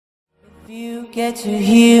Get to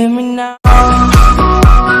hear me now.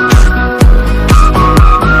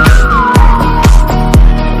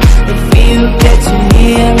 If you get to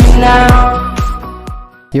hear me now.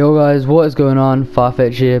 Yo guys, what is going on?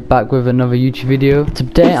 Farfetch here, back with another YouTube video.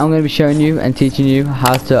 Today I'm going to be showing you and teaching you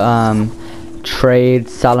how to trade,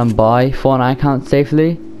 sell and buy Fortnite accounts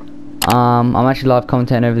safely. I'm actually live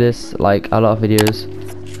commentating over this like a lot of videos,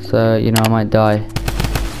 so you know I might die.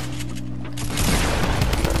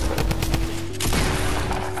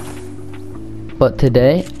 But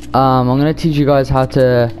today I'm going to teach you guys how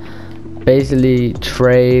to basically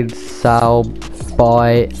trade, sell,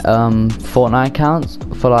 buy Fortnite accounts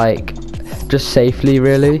for like just safely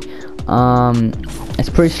really. It's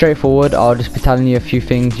pretty straightforward. I'll just be telling you a few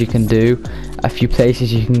things you can do, a few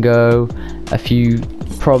places you can go, a few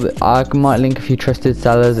I might link a few trusted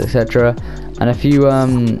sellers, etc., and a few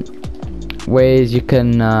ways you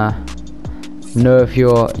can know if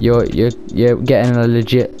you're getting a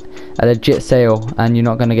legit sale and you're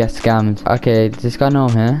not gonna get scammed. Okay, does this guy know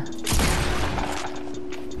I'm here?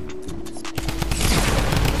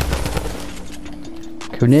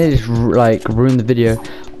 Okay, we nearly just like ruined the video.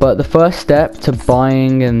 But the first step to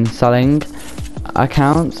buying and selling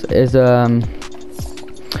accounts is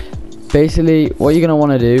basically what you're gonna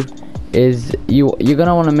want to do is you're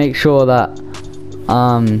gonna want to make sure that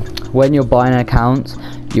when you're buying accounts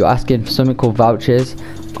you're asking for something called vouchers.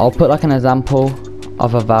 I'll put like an example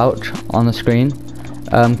of a vouch on the screen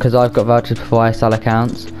because I've got vouchers before I sell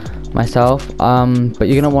accounts myself, but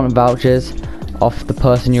you're gonna want vouchers off the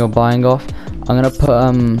person you're buying off. I'm gonna put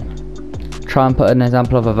try and put an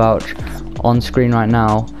example of a vouch on screen right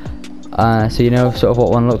now, so you know sort of what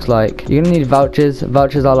one looks like. You're gonna need vouchers.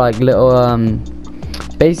 Vouchers are like little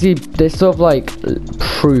basically they're sort of like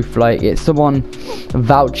proof, like it's someone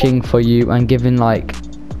vouching for you and giving like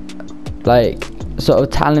sort of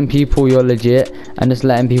telling people you're legit and just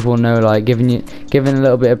letting people know, like giving a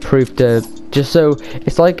little bit of proof to just so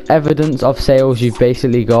it's like evidence of sales you've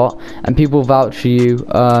basically got, and people vouch for you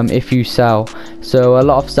if you sell. So a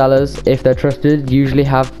lot of sellers, if they're trusted, usually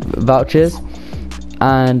have vouchers,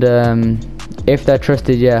 and if they're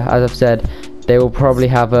trusted, yeah, as I've said, they will probably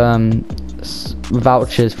have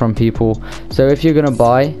vouchers from people. So if you're gonna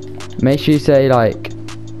buy, make sure you say like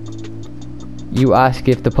you ask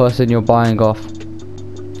if the person you're buying off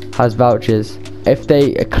has vouchers. If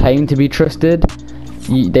they claim to be trusted,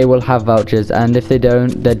 they will have vouchers, and if they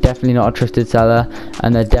don't, they're definitely not a trusted seller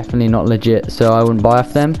and they're definitely not legit, so I wouldn't buy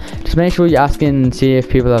off them. Just make sure you're asking and see if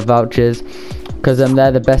people have vouchers, because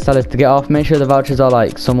they're the best sellers to get off. Make sure the vouchers are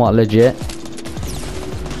like somewhat legit.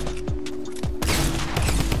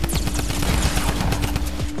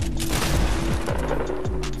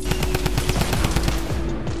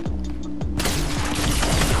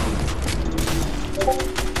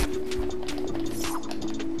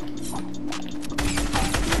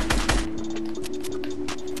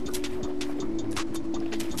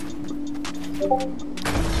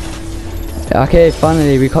 Okay,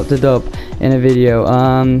 finally we copped a dub in a video.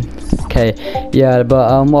 Okay, yeah,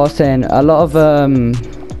 but what I was saying, a lot of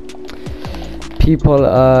people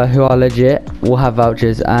who are legit will have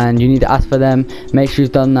vouchers, and you need to ask for them. Make sure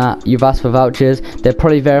you've done that. You've asked for vouchers. They're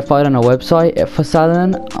probably verified on a website for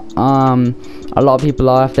selling. A lot of people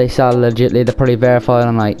are, if they sell legitly, they're probably verified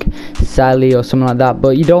on like Sally or something like that.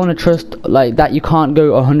 But you don't want to trust like that. You can't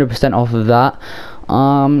go 100% off of that.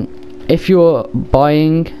 If you're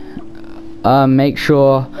buying, make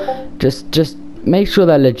sure just make sure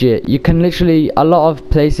they're legit. You can literally, a lot of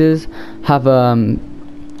places have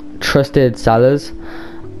trusted sellers,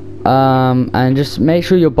 and just make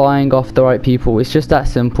sure you're buying off the right people. It's just that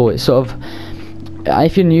simple. It's sort of,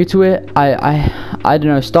 if you're new to it, I don't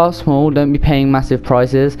know, start small. Don't be paying massive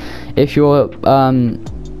prices. If you're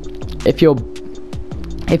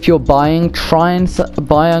buying, try and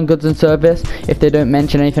buy on goods and service. If they don't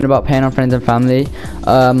mention anything about paying on friends and family,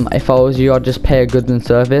 if I was you, I'd just pay a goods and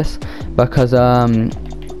service, because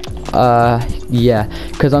yeah,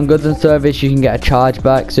 because on goods and service you can get a charge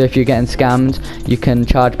back. So if you're getting scammed, you can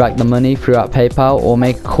charge back the money throughout PayPal or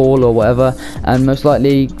make a call or whatever, and most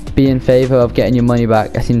likely be in favor of getting your money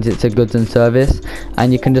back as soon as it's a goods and service.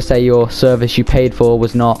 And you can just say your service you paid for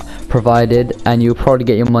was not provided, and you'll probably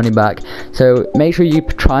get your money back. So make sure you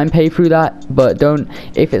try and pay through that, but don't,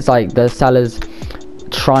 if it's like the sellers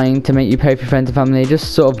trying to make you pay for friends and family,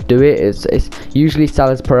 just sort of do it. It's usually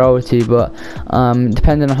sellers priority, but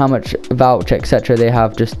depending on how much vouch etc they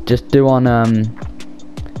have, just do on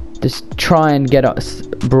just try and get us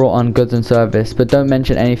brought on goods and service, but don't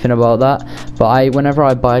mention anything about that. But whenever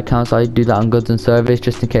I buy accounts, I do that on goods and service,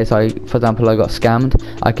 just in case for example I got scammed,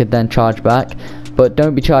 I could then charge back. but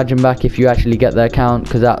don't be charging back if you actually get their account,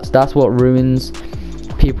 because that's what ruins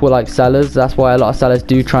people like sellers. That's why a lot of sellers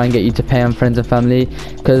do try and get you to pay on friends and family,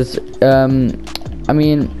 because I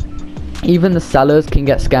mean, even the sellers can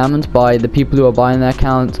get scammed by the people who are buying their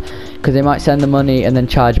account, because they might send the money and then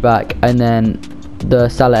charge back, and then the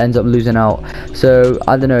seller ends up losing out. So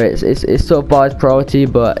I don't know, it's sort of buyer's priority,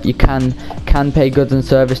 but you can pay goods and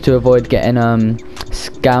service to avoid getting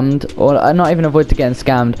scammed, or not even avoid getting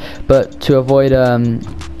scammed, but to avoid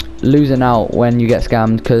losing out when you get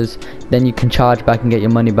scammed, because then you can charge back and get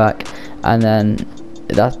your money back, and then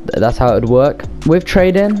that's how it would work. With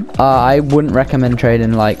trading, I wouldn't recommend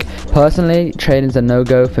trading. Like, personally, trading's a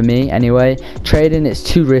no-go for me anyway. Trading, it's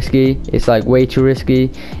too risky. It's like way too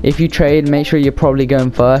risky. If you trade, make sure you're probably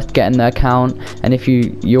going first, getting the account, and if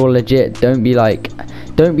you're legit, don't be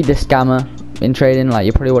the scammer in trading. Like,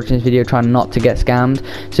 you're probably watching this video trying not to get scammed.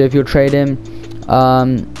 So if you're trading,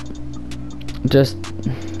 just,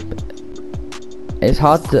 it's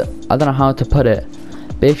hard to, I don't know how to put it,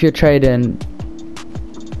 but if you're trading,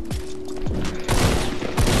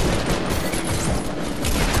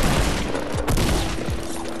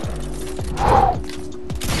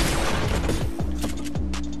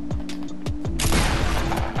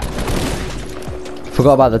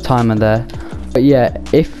 forgot about the timer there. But yeah,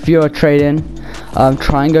 if you're trading,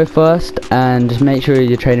 try and go first, and just make sure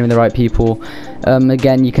you're trading with the right people.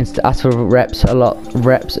 Again, you can ask for reps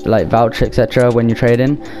like voucher, etc. when you're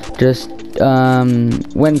trading. Just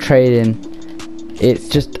when trading, it's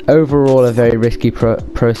just overall a very risky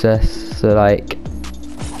process. So like,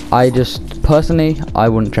 I just personally, I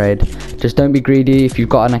wouldn't trade. Just don't be greedy. If you've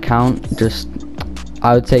got an account, just,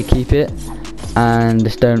 I would say keep it, and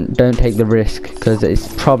just don't take the risk, because it's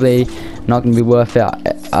probably not going to be worth it.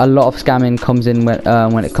 A lot of scamming comes in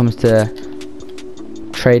when it comes to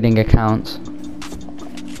trading accounts.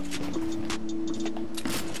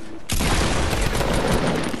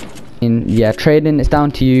 Yeah, trading, it's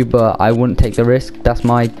down to you, but I wouldn't take the risk. That's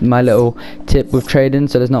my little tip with trading,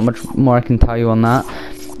 so there's not much more I can tell you on that.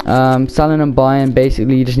 Selling and buying,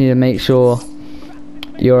 basically you just need to make sure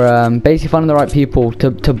you're basically finding the right people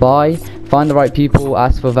to buy. Find the right people,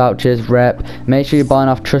 ask for vouchers, rep. Make sure you're buying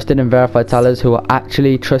off trusted and verified sellers who are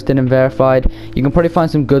actually trusted and verified. You can probably find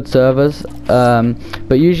some good servers,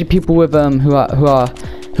 but usually people with who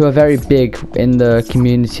are very big in the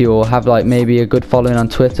community, or have like maybe a good following on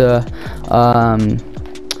Twitter.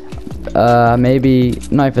 Maybe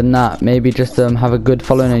not even that. Maybe just have a good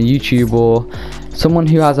following on YouTube, or someone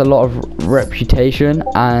who has a lot of reputation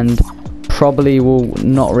and probably will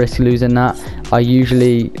not risk losing that, are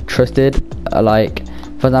usually trusted. Like,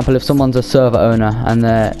 for example, if someone's a server owner and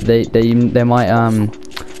they might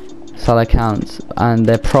sell accounts, and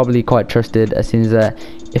they're probably quite trusted, as soon as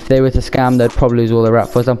if they were to scam, they'd probably lose all their rep.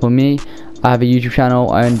 For example, me, I have a YouTube channel,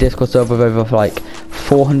 I own Discord server with over like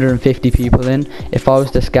 450 people in. If I was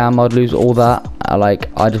to scam, I'd lose all that. I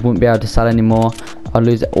just wouldn't be able to sell anymore. I'd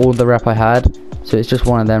lose all the rep I had. So it's just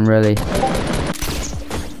one of them, really.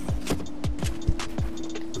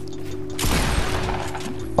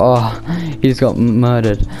 Oh, he just got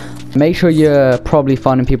murdered. Make sure you're probably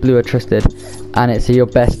finding people who are trusted, and it's your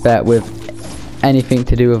best bet with anything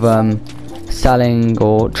to do with selling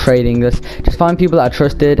or trading. Just find people that are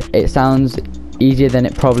trusted. It sounds easier than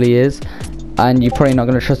it probably is, and you're probably not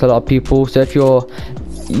going to trust a lot of people. So if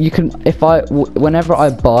whenever I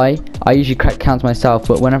buy, I usually crack accounts myself,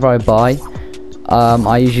 but whenever I buy,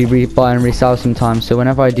 I usually buy and resell sometimes. So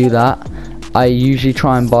whenever I do that, I usually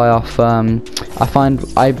try and buy off, I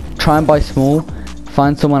try and buy small,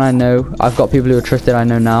 find someone I know. I've got people who are trusted I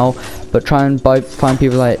know now, but try and find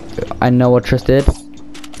people like I know are trusted,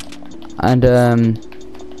 and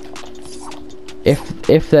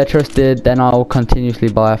if they're trusted, then I'll continuously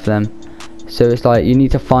buy off them. So it's like, you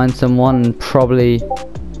need to find someone, and probably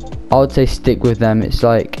I would say stick with them. It's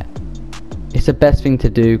like, it's the best thing to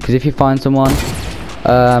do, because if you find someone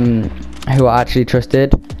who are actually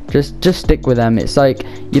trusted, just stick with them. It's like,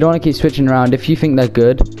 you don't want to keep switching around. If you think they're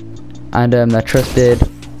good and they're trusted,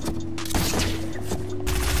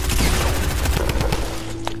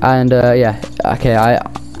 and yeah, okay, I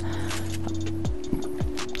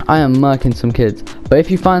am murking some kids, but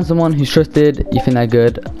if you find someone who's trusted, you think they're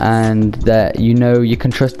good, and that you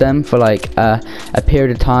can trust them for like a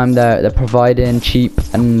period of time, they're providing cheap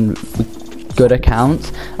and good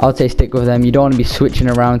accounts, I would say stick with them. You don't want to be switching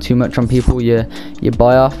around too much on people you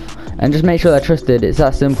buy off, and just make sure they're trusted. It's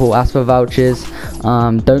that simple. Ask for vouchers.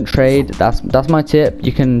 Don't trade. That's my tip.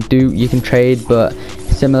 You can trade, but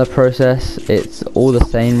similar process. It's all the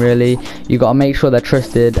same, really. You got to make sure they're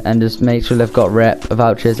trusted, and just make sure they've got rep,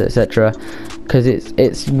 vouchers, etc. because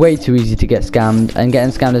it's way too easy to get scammed, and getting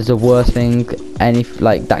scammed is the worst thing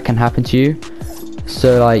that can happen to you.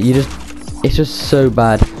 So like it's just so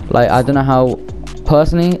bad. Like I don't know how,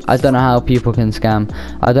 personally I don't know how people can scam.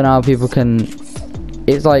 I don't know how people can,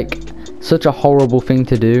 it's like such a horrible thing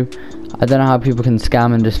to do. I don't know how people can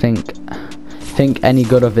scam and just think any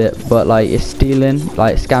good of it, but like it's stealing,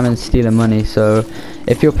 like scamming, stealing money. So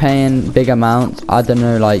if you're paying big amounts, I don't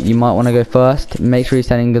know, like you might want to go first. Make sure you're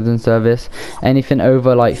sending goods and service. Anything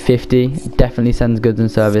over like 50 definitely sends goods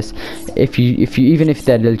and service. If you even if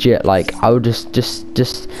they're legit, like I would just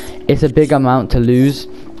it's a big amount to lose,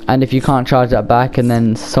 and if you can't charge that back and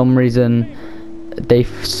then some reason they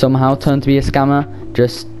somehow turn to be a scammer,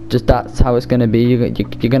 just that's how it's gonna be.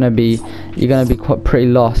 You're gonna be quite pretty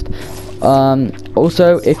lost.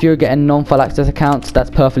 Also, if you're getting non-file access accounts,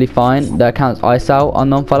 that's perfectly fine. The accounts I sell are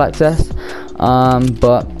non-file access,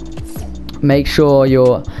 but make sure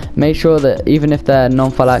that even if they're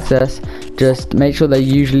non-file access, just make sure they're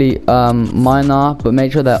usually mine are, but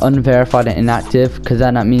make sure they're unverified and inactive, because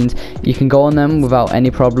then that means you can go on them without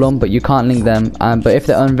any problem, but you can't link them. But if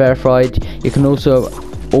they're unverified, you can also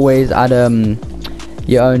always add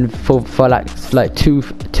your own like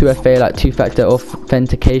 2FA, like two-factor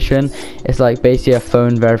authentication. It's like basically a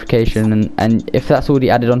phone verification, and if that's already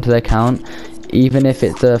added onto the account, even if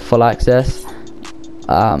it's a full access,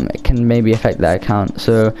 it can maybe affect that account.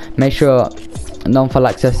 So make sure non-full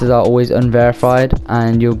accesses are always unverified,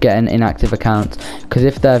 and you'll get an inactive account, because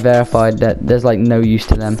if they're verified, there's like no use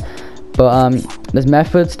to them. But there's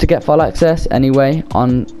methods to get full access anyway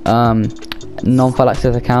on non-file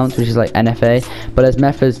access accounts, which is like NFA, but there's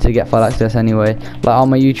methods to get file access anyway. Like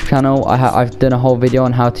on my YouTube channel, I've done a whole video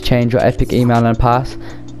on how to change your Epic email and pass,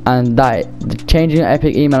 and changing your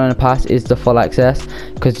Epic email and pass is the full access,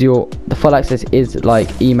 because the full access is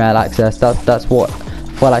like email access. That's what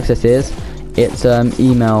full access is. It's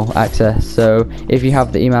email access. So if you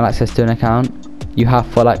have the email access to an account, you have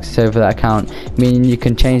full access over that account, meaning you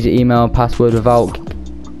can change the email and password without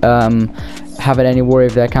having any worry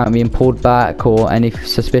of their account being pulled back or any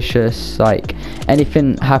suspicious, like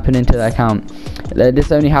anything happening to their account.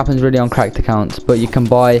 This only happens really on cracked accounts, but you can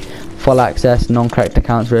buy full access non-cracked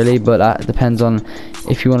accounts really, but that depends on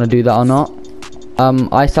if you want to do that or not.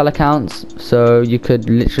 I sell accounts, so you could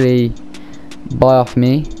literally buy off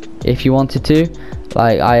me if you wanted to.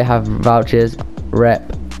 Like I have vouchers,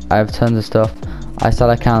 rep, I have tons of stuff. I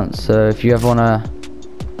sell accounts, so if you ever want to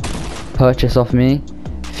purchase off me,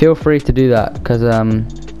 feel free to do that, because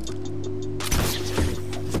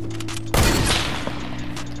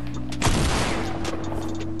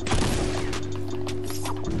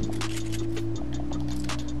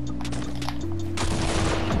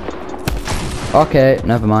okay,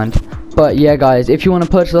 never mind. But yeah guys, if you want to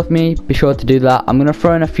purchase off me, be sure to do that. I'm gonna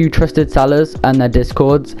throw in a few trusted sellers and their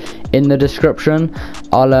discords in the description.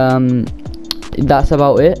 That's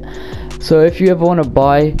about it. So if you ever want to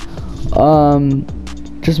buy,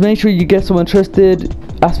 just make sure you get someone trusted,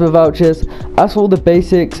 ask for vouchers, ask for all the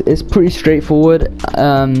basics. It's pretty straightforward.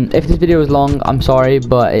 If this video was long, I'm sorry,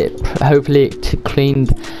 but hopefully it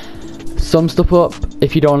cleaned some stuff up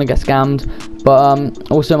if you don't want to get scammed. But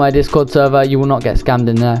also my Discord server, you will not get scammed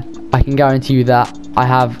in there. I can guarantee you that. I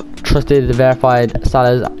have trusted verified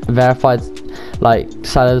sellers,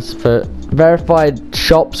 verified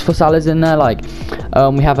shops for sellers in there. Like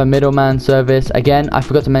we have a middleman service. Again, I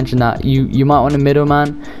forgot to mention that you might want a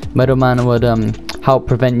middleman. Middleman would help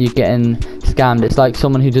prevent you getting scammed. It's like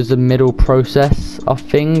someone who does the middle process of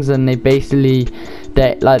things, and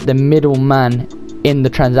they're like the middleman in the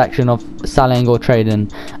transaction of selling or trading,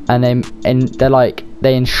 and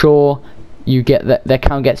they ensure you get the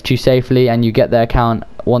account gets to you safely, and you get their account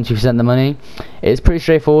once you've sent the money. It's pretty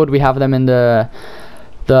straightforward. We have them in the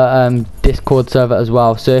Discord server as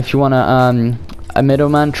well. So if you want a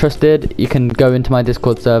middleman trusted, you can go into my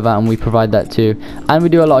Discord server and we provide that too. And we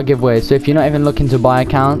do a lot of giveaways, so if you're not even looking to buy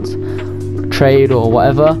accounts, trade or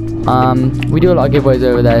whatever, we do a lot of giveaways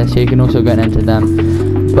over there, so you can also go and enter them.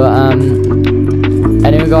 But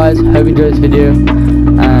anyway guys, hope you enjoyed this video,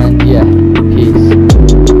 and yeah.